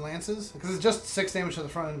Frozen Lances. Because it's just 6 damage to the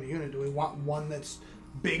front end of the unit. Do we want one that's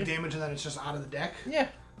big damage and then it's just out of the deck? Yeah,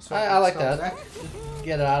 So I like that. deck?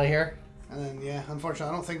 Get it out of here. And then, yeah,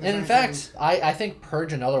 unfortunately, I don't think And in fact, I think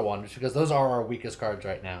Purge another one, just because those are our weakest cards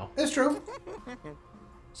right now. It's true.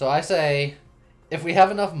 So I say, if we have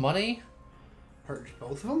enough money, Purge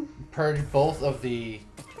both of them? purge both of the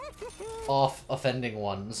off-offending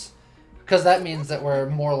ones. Because that means that we're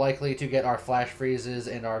more likely to get our Flash Freezes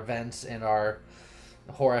and our Vents and our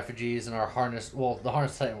Horror Effigies and our Harness... Well, the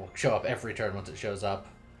Harness Titan will show up every turn once it shows up.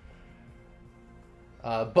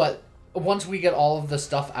 But once we get all of the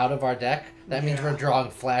stuff out of our deck, that means we're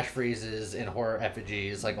drawing Flash Freezes and Horror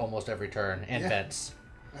Effigies like almost every turn, and Vents.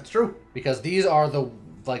 That's true. Because these are the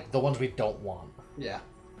ones we don't want. Yeah.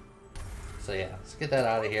 So yeah, let's get that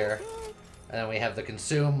out of here. And then we have the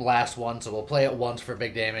Consume last one, so we'll play it once for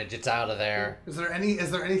big damage. It's out of there. Is there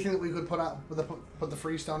anything that we could put out put the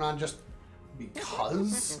Freestone on just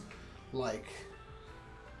because? Like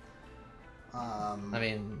I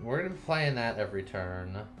mean, we're gonna be playing that every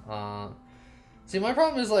turn. See, my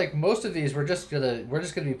problem is like most of these we're just gonna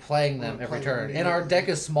be playing them every turn, and our deck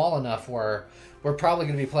is small enough where we're probably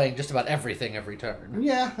gonna be playing just about everything every turn.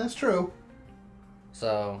 Yeah, that's true.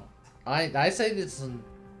 So, I say this.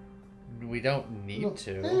 We don't need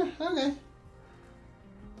to. Okay.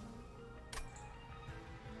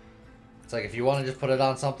 It's like if you want to just put it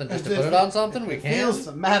on something, just to put it on something, we can. Feels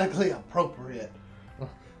thematically appropriate.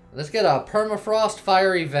 Let's get a Permafrost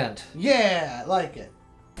Fire Event. Yeah, I like it.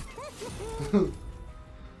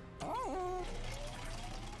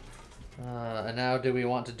 And now, do we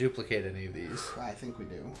want to duplicate any of these? I think we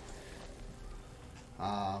do.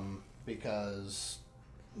 Because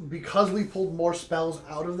we pulled more spells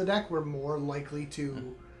out of the deck, we're more likely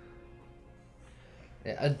to.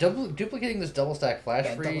 Yeah, duplicating this double stack Flash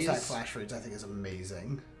Freeze. Double stack Flash Freeze, I think, is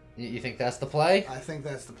amazing. You think that's the play? I think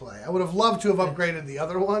that's the play. I would have loved to have upgraded the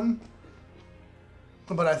other one,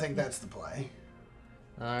 but I think that's the play.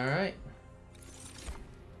 All right.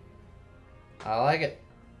 I like it.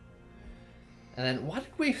 And then, why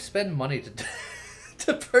did we spend money to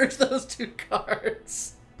to purge those 2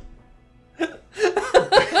 cards?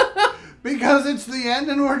 Because it's the end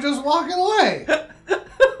and we're just walking away.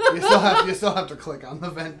 You still have to click on the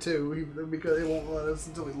vent too, because it won't let us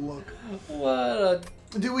until we look. What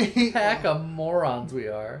a pack of morons we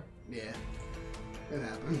are. Yeah, it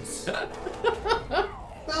happens.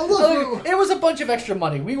 Now look, it was a bunch of extra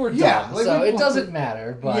money. We were dumb, so it doesn't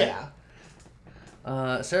matter. But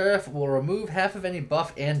yeah. Seraph will remove half of any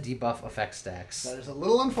buff and debuff effect stacks. That is a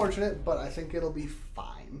little unfortunate, but I think it'll be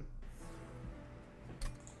fine.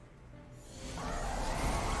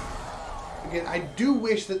 Again, I do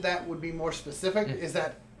wish that would be more specific. Is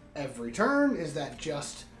that every turn? Is that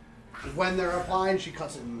just when they're applied, she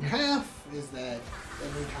cuts it in half? Is that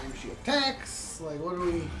every time she attacks? Like, what do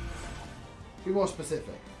we... Be more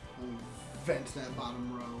specific. Vent that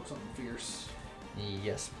bottom row, something fierce.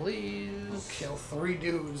 Yes, please. We'll kill 3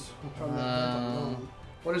 dudes from that vent alone.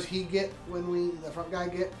 What does he get when the front guy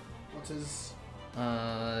get? What's his...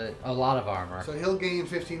 A lot of armor. So he'll gain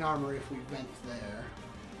 15 armor if we vent there.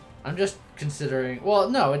 I'm just considering... Well,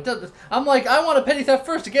 no, it doesn't... I'm like, I want a petty theft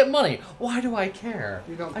first to get money. Why do I care?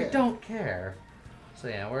 You don't care. I don't care. So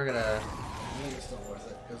yeah, we're gonna... I think it's still worth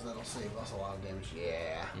it, because that'll save us a lot of damage.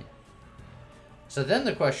 Yeah. So then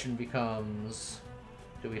the question becomes...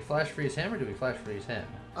 Do we flash freeze him, or do we flash freeze him?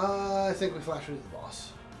 I think we flash freeze the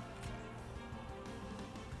boss.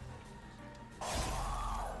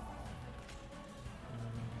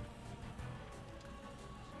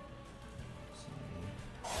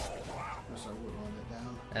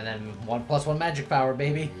 And then 1+1 magic power,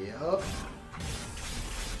 baby. Yup.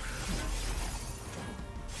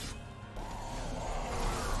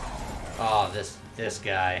 Oh, this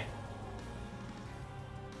guy.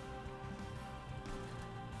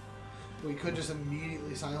 We could just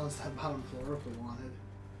immediately silence that bottom floor if we wanted.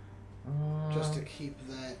 Just to keep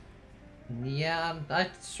that. Yeah, I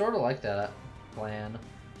sort of like that plan.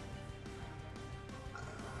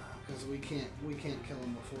 Because we can't kill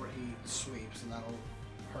him before he sweeps, and that'll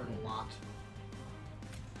hurt a lot.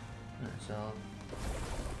 Alright, so...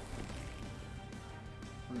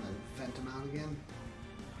 And then vent him out again.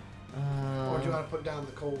 Or do you want to put down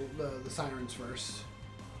the sirens first?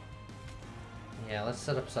 Yeah, let's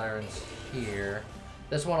set up sirens here.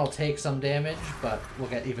 This one will take some damage, but we'll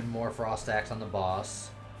get even more frost stacks on the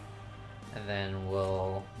boss. And then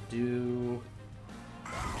we'll do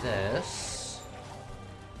this.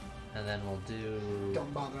 And then we'll do...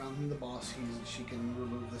 Don't bother on the boss. She can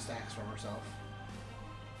remove the stacks from herself.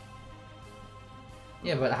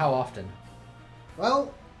 Yeah, but how often?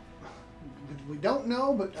 Well, we don't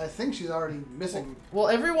know, but I think she's already missing. Well,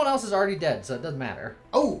 everyone else is already dead, so it doesn't matter.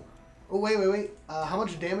 Oh, wait. How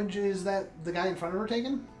much damage is that the guy in front of her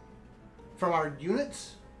taking? From our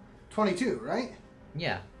units? 22, right?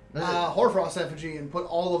 Yeah. Hoarfrost effigy and put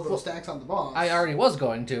all of those stacks on the boss. I already was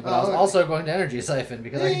going to, but I was also going to Energy Siphon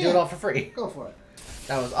because I can do it all for free. Go for it.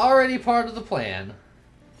 That was already part of the plan.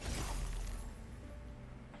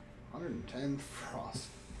 110 frost.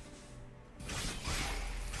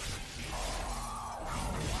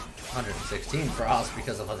 116 frost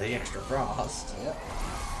because of the extra frost. Yep.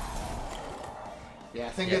 Yeah, I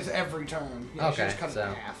think Yep. it's every turn. Yeah, Okay, she just cut it so-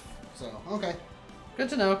 in half. So, okay. Good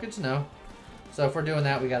to know, good to know. So if we're doing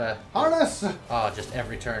that, we gotta... Harness! Oh, just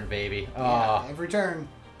every turn, baby. Oh. Yeah, every turn.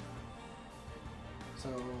 So,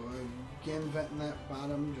 again, venting that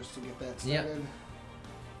bottom just to get that started.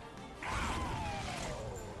 Yep.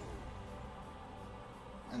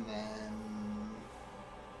 And then...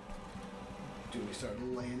 Do we start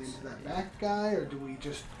laying into that back guy, or do we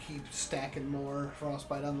just keep stacking more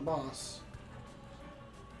frostbite on the boss?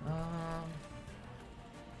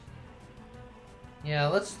 Yeah,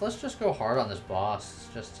 let's just go hard on this boss. It's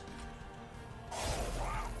just...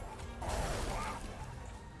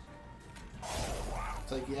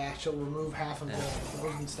 It's like, yeah, she'll remove half of the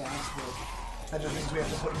wooden stacks, but that just means we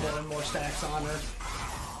have to put more and more stacks on her.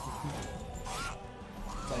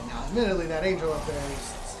 It's like, now, admittedly, that angel up there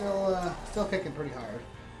is still kicking pretty hard.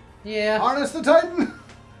 Yeah. Harness the Titan!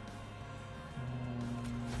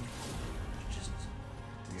 Just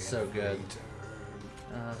so good.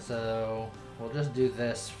 So we'll just do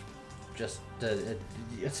this. Just to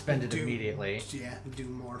spend it immediately. Yeah, do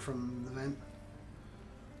more from the vent.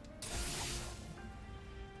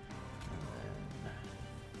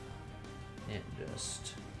 And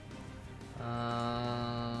just...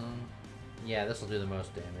 yeah, this will do the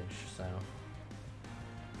most damage, so...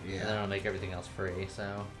 Yeah. And then I'll make everything else free,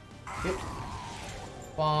 so... Yep.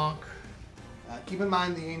 Bonk. Keep in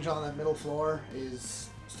mind the angel on that middle floor is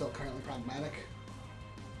still currently problematic.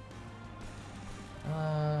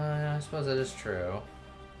 I suppose that is true.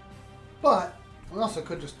 But we also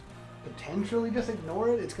could just potentially just ignore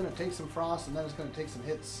it. It's going to take some frost, and then it's going to take some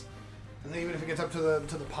hits. And then even if it gets up to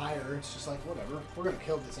the pyre, it's just like, whatever. We're going to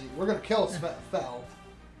kill this thing. We're going to kill Fel.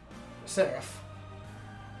 Seraph.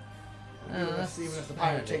 Even if the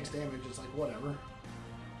pyre takes damage, it's like, whatever.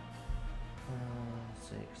 Let's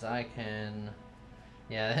see, because I can...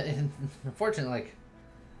 Yeah, unfortunately, like...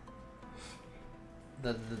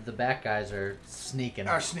 The back guys are sneaking.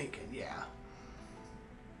 Yeah.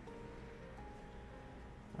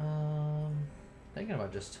 Thinking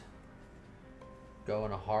about just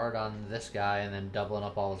going hard on this guy and then doubling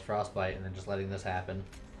up all his frostbite and then just letting this happen.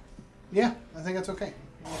 Yeah, I think that's okay.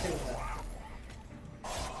 I'm okay with that.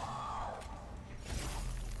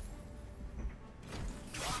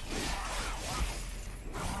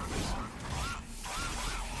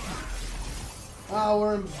 Oh,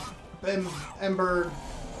 we're Ember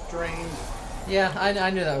drained. Yeah, I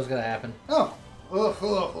knew that was going to happen. Oh.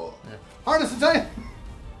 Yeah. Harness the Titan!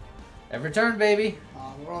 Every turn, baby.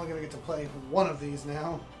 We're only going to get to play one of these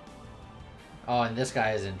now. Oh, and this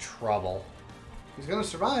guy is in trouble. He's going to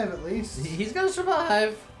survive at least. He's going to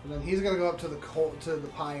survive. And then he's going to go up to the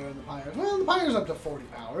pyre, and the pyre. Well, the pyre's up to 40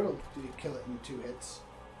 power. It'll kill it in 2 hits.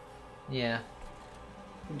 Yeah.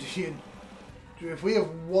 If we have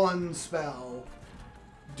one spell,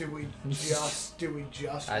 do we just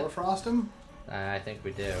Warfrost him? I think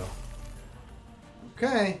we do.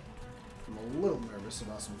 Okay. I'm a little nervous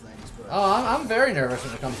about some things, but Oh, I'm very nervous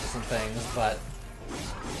when it comes to some things, but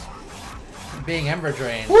being Ember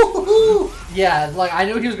drained. woo-hoo-hoo! Yeah, like I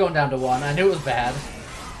knew he was going down to 1. I knew it was bad.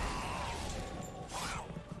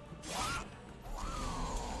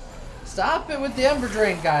 Stop it with the Ember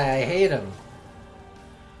drain guy. I hate him.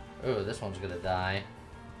 Ooh, this one's gonna die.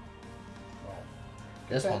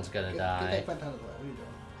 This one's gonna die. Get that vent out of the way. What are you doing?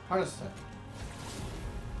 Harness the Titan.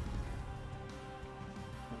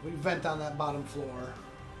 If we vent on that bottom floor,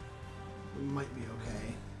 we might be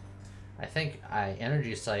okay. I think I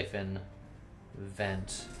Energy Siphon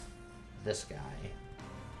vent this guy.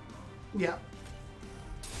 Yeah.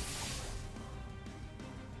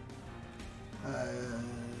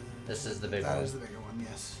 This is the big one. That is the bigger one,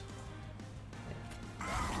 yes.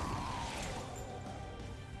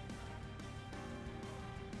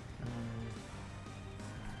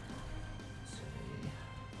 Let's see.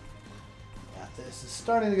 Yeah, this is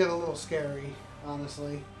starting to get a little scary,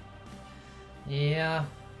 honestly. Yeah.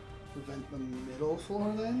 Prevent the middle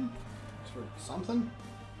floor then? Just for something?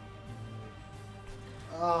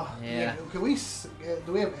 Yeah. Can we?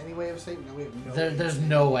 Do we have any way of saving? No, we have no. There's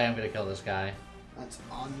no way I'm gonna kill this guy. That's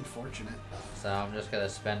unfortunate. So I'm just gonna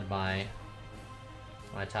spend my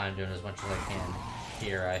time doing as much as I can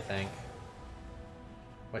here, I think.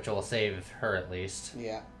 Which will save her at least.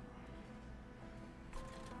 Yeah.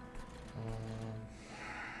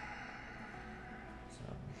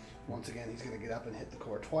 So once again, he's gonna get up and hit the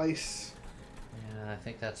core twice. yeah, I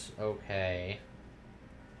think that's okay.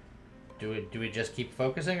 Do we just keep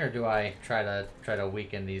focusing, or do I try to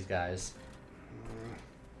weaken these guys?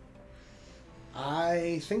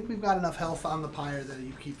 I think we've got enough health on the pyre that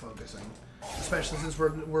you keep focusing. Especially since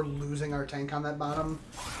we're losing our tank on that bottom.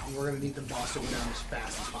 And we're going to need the boss to go down as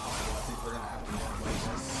fast as possible. I think we're going to have to work like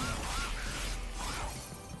this.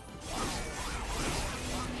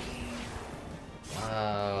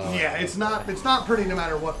 Oh. Yeah, it's not pretty no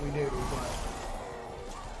matter what we do, but...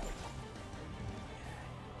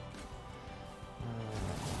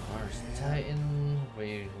 Mars Titan.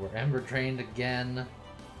 We were Ember Drained again.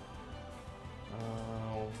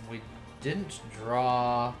 We didn't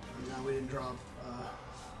draw... No, we didn't draw...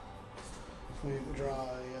 we didn't draw...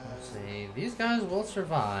 Let's see. These guys will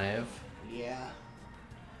survive. Yeah.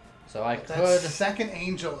 So I But could... that second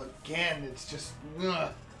angel again, it's just...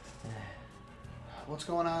 Ugh. What's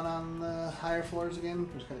going on the higher floors again?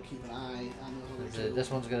 I'm just going to keep an eye on those other two. This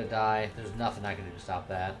one's gonna die. There's nothing I can do to stop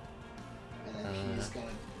that. And then he's going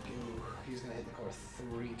to hit the core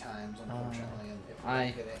 3 times, unfortunately. And if we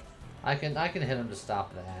don't get it, I can hit him to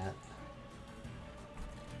stop that.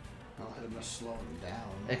 I'll hit him to slow him down.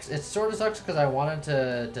 It sort of sucks because I wanted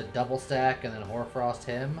to double stack and then Hoarfrost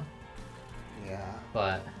him. Yeah.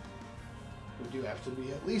 But we do have to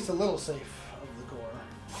be at least a little safe of the core.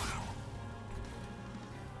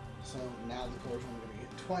 So now the core's only going to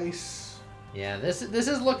get twice. yeah, this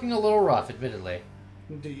is looking a little rough, admittedly.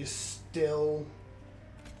 Do you still...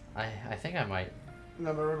 I think I might.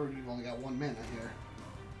 No, but remember, you've only got 1 minute here.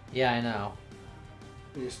 Yeah, I know.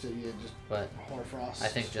 You just But Hoarfrost. I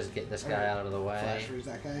think just get this guy out of the way. Flash freeze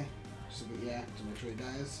that guy. Just to get, to make sure he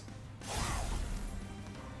dies.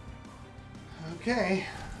 Okay.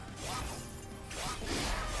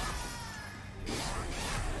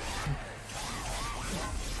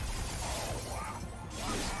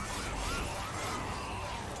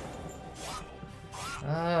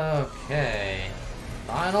 Okay.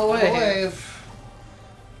 Final wave.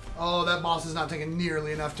 Oh, that boss is not taking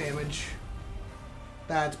nearly enough damage.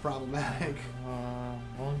 That's problematic.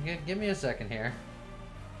 Well, give me a second here.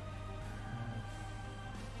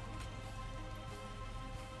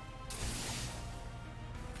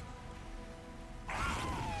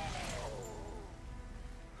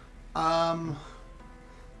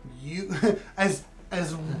 You as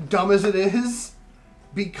dumb as it is,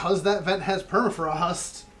 because that vent has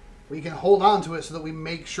permafrost, we can hold on to it so that we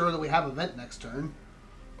make sure that we have a vent next turn.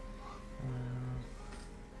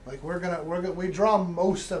 Like we draw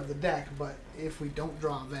most of the deck, but if we don't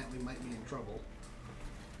draw a vent, we might be in trouble.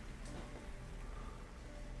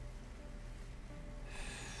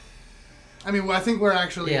 I mean, I think we're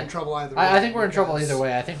actually in trouble either way. I think we're in trouble either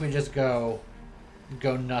way. I think we just go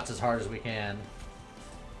nuts as hard as we can.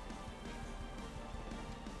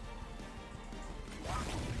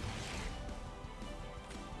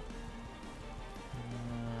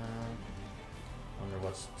 Wonder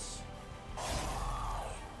what's...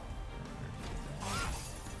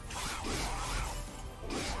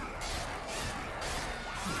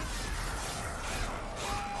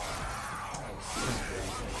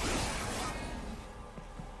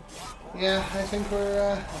 Yeah, I think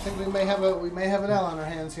we're. I think we may have an L on our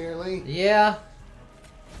hands here, Lee. Yeah.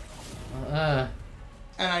 And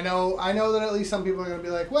I know that at least some people are going to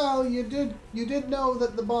be like, well, you did know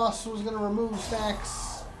that the boss was going to remove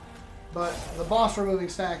stacks, but the boss removing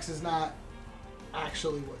stacks is not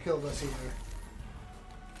actually what killed us either.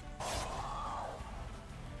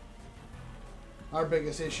 Our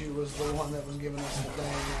biggest issue was the one that was giving us the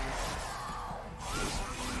dang.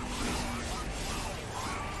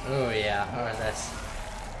 Oh yeah, oh, that's...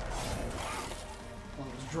 Well,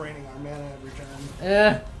 it was draining our mana every turn.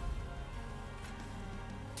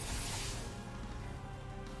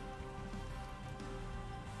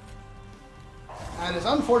 And it's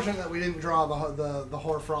unfortunate that we didn't draw the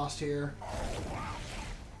Hoarfrost here.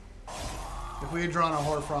 If we had drawn a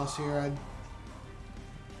Hoarfrost here, I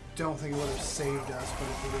don't think it would have saved us, but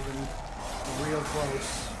it would have been real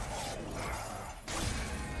close.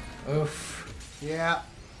 Oof. Yeah.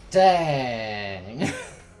 Dang.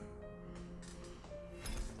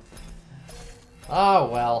 Oh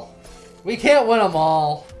well. We can't win them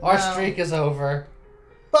all. Our No. streak is over.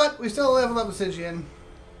 But we still leveled up Stygian.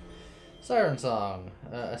 Siren Song.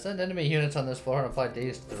 Ascend enemy units on this floor and apply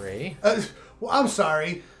daze 3. Well, I'm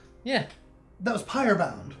sorry. Yeah. That was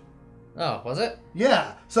Pyrebound. Oh, was it?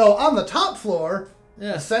 Yeah. So on the top floor,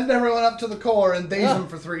 Yeah. send everyone up to the core and daze Yeah. them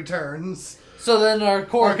for 3 turns. So then our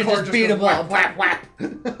core Our can core just beat goes them up. whap, whap,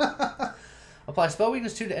 whap. Apply spell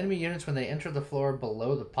weakness 2 to enemy units when they enter the floor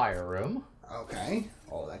below the pyre room. Okay.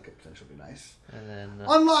 Oh, that could potentially be nice. And then...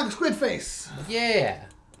 Unlock Squid Face. yeah.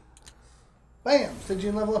 Bam.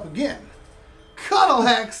 Stygian level up again. Cuddle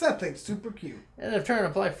Hex. That thing's super cute. End of turn,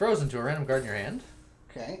 apply Frozen to a random card in your hand.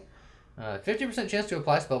 Okay. 50% chance to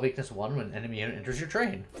apply spell weakness 1 when enemy unit enters your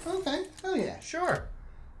train. Okay. Oh, yeah. Sure.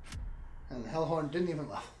 And the Hellhorn didn't even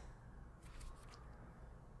level.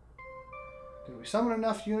 Did we summon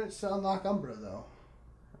enough units to unlock Umbra, though?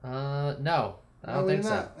 No. I don't we think did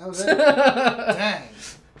so. not. That was it. Dang.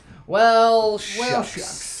 Well, shucks. Well,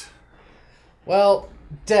 shucks. Well,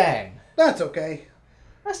 dang. That's okay.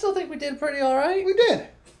 I still think we did pretty alright. We did.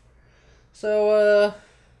 So,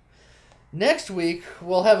 next week,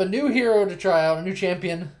 we'll have a new hero to try out, a new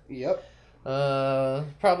champion. Yep.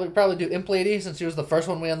 Probably do Imp Lady, since she was the first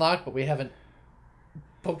one we unlocked, but we haven't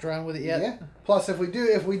poked around with it yet. Yeah. Plus, if we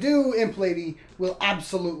do Imp Lady, we'll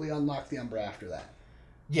absolutely unlock the Umbra after that.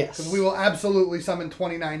 Yes. Because we will absolutely summon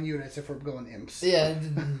 29 units if we're going imps. Yeah,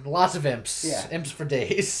 lots of imps. Yeah. Imps for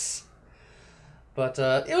days. But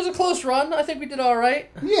it was a close run. I think we did all right.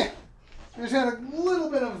 Yeah. We just had a little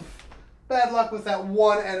bit of bad luck with that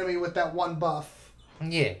one enemy with that one buff.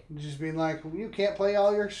 Yeah. Just being like, you can't play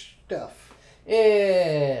all your stuff.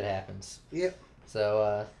 It happens. Yep.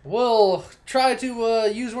 So we'll try to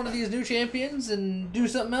use one of these new champions and do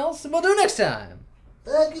something else, and we'll do next time.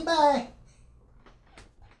 Goodbye.